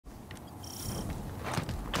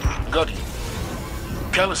Guardian,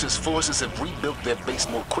 Callus's forces have rebuilt their base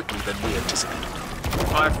more quickly than we anticipated.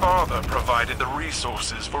 My father provided the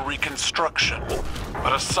resources for reconstruction,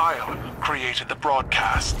 but a scion created the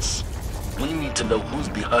broadcasts. We need to know who's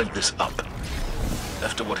behind this up.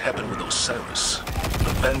 After what happened with Osiris,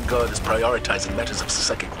 the Vanguard is prioritizing matters of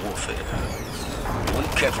psychic warfare. We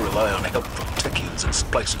can't rely on help from Techians and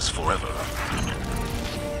splicers forever.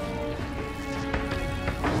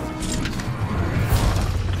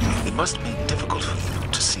 It must be difficult for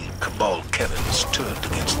you to see Cabal cannons turned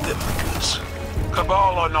against them because...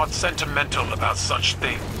 Cabal are not sentimental about such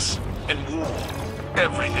things. In war,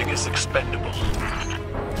 everything is expendable.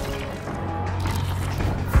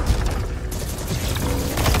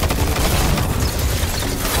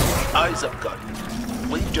 Eyes up, Guardian.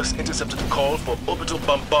 We've just intercepted a call for orbital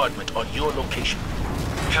bombardment on your location.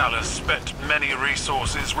 Callus spent many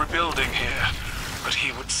resources rebuilding here, but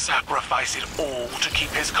he would sacrifice it all to keep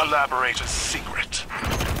his collaborators secret.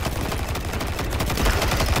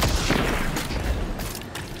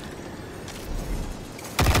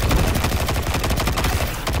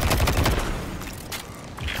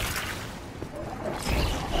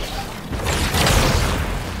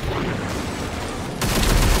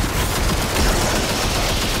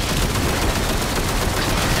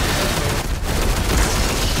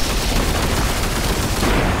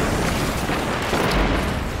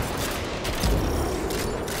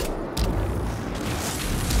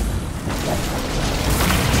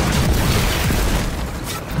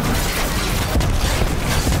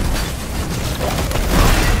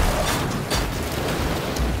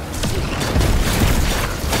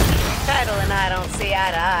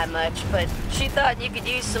 But she thought you could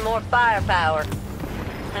use some more firepower.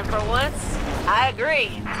 And for once, I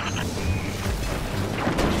agree.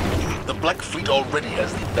 The Black Fleet already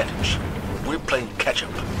has the advantage. We're playing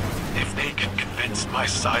catch-up. If they can convince my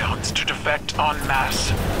scions to defect en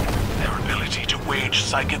masse, their ability to wage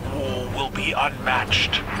psychic war will be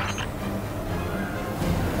unmatched.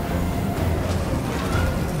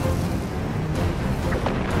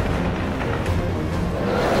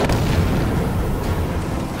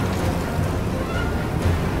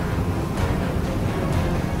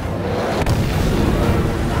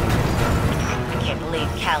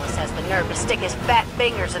 To stick his fat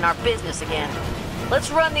fingers in our business again.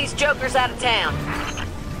 Let's run these jokers out of town.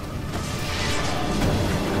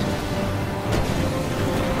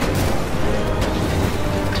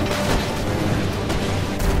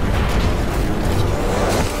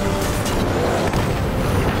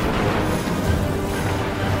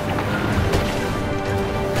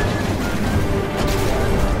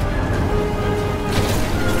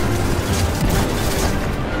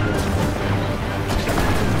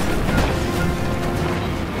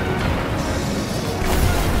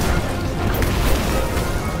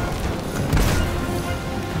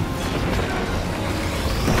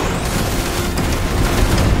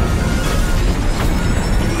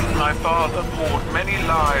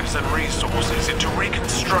 And resources into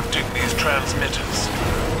reconstructing these transmitters,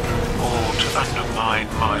 all to undermine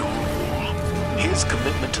my rule. His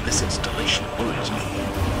commitment to this installation worries me.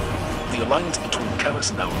 The alliance between Callus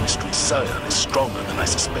and our mystery scion is stronger than I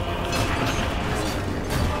suspected.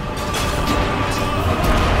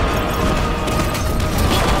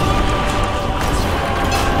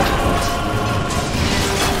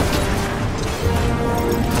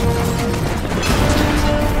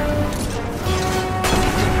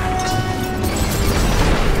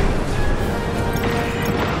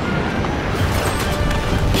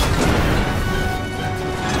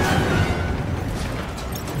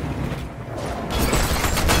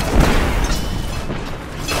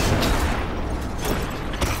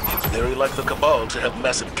 Like the Cabal to have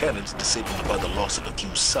massive cannons disabled by the loss of a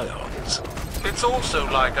few scions. It's also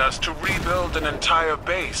like us to rebuild an entire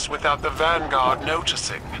base without the Vanguard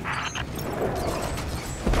noticing.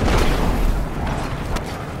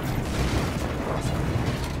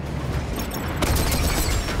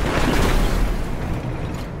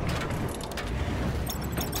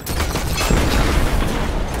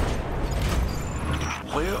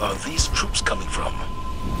 Where are these troops coming from?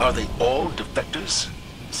 Are they all defectors?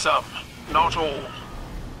 Some. Not all.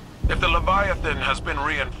 If the Leviathan has been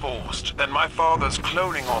reinforced, then my father's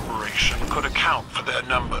cloning operation could account for their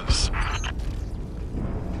numbers.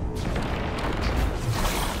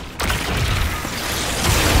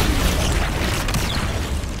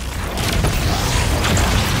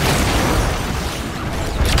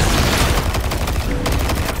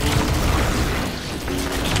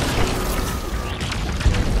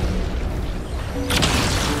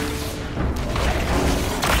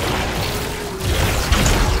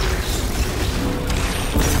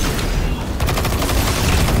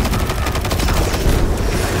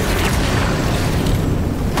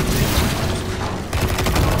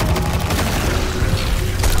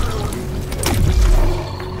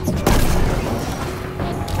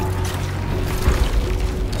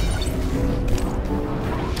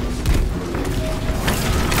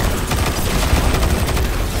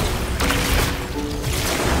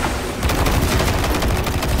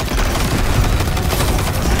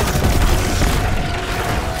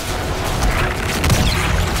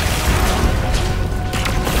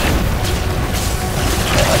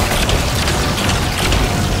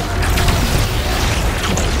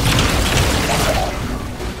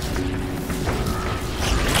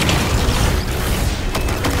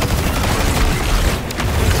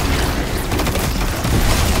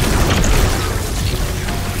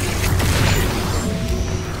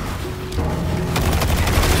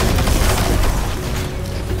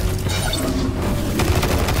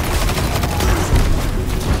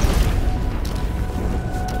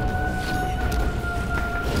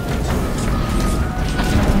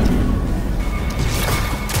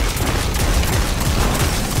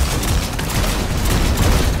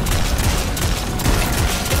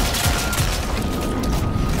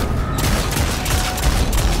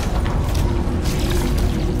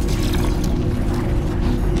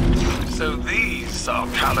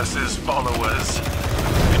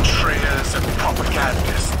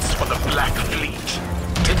 propagandists for the Black Fleet.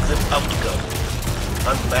 Take them out, Gun.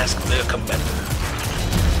 Unmask their commander.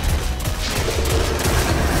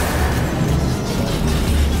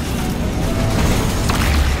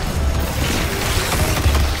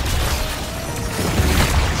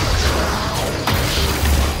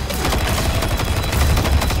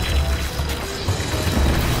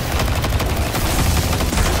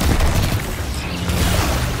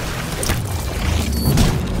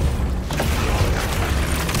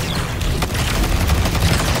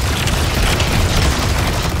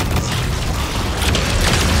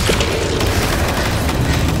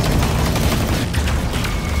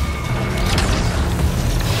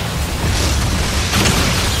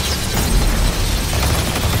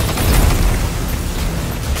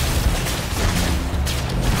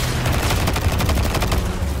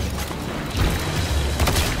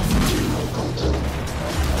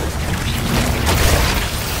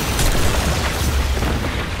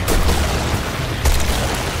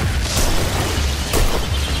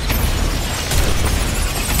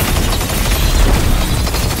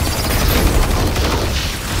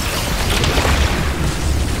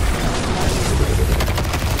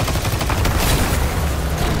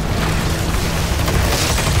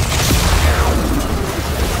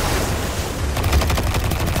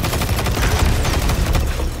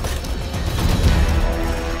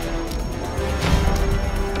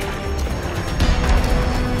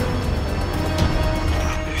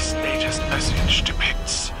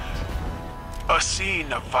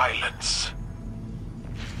 Of violence.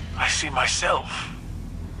 I see myself.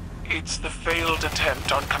 It's the failed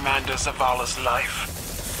attempt on Commander Zavala's life.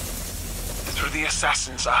 Through the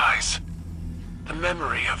assassin's eyes, the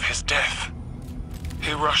memory of his death.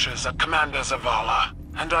 He rushes at Commander Zavala,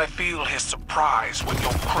 and I feel his surprise when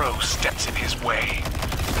your crow steps in his way.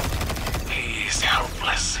 He is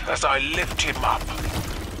helpless as I lift him up.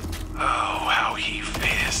 Oh, how he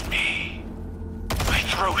fears me. I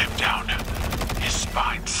throw him down. His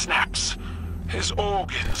spine snaps. His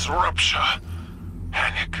organs rupture.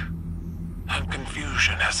 Panic and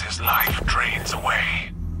confusion as his life drains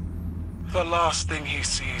away. The last thing he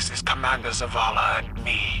sees is Commander Zavala and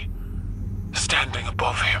me, standing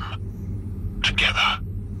above him, together.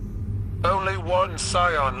 Only one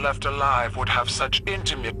scion left alive would have such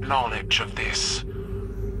intimate knowledge of this.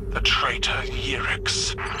 The traitor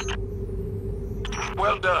Yirix.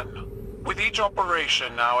 Well done. With each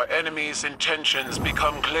operation, our enemy's intentions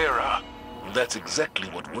become clearer. That's exactly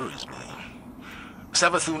what worries me.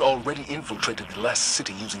 Savathun already infiltrated the last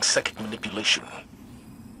city using psychic manipulation.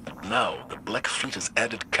 Now, the Black Fleet has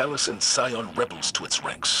added Callus and Scion rebels to its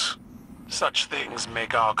ranks. Such things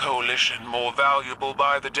make our coalition more valuable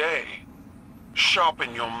by the day.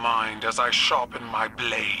 Sharpen your mind as I sharpen my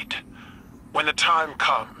blade. When the time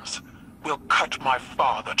comes, we'll cut my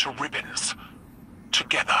father to ribbons.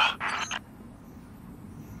 Together.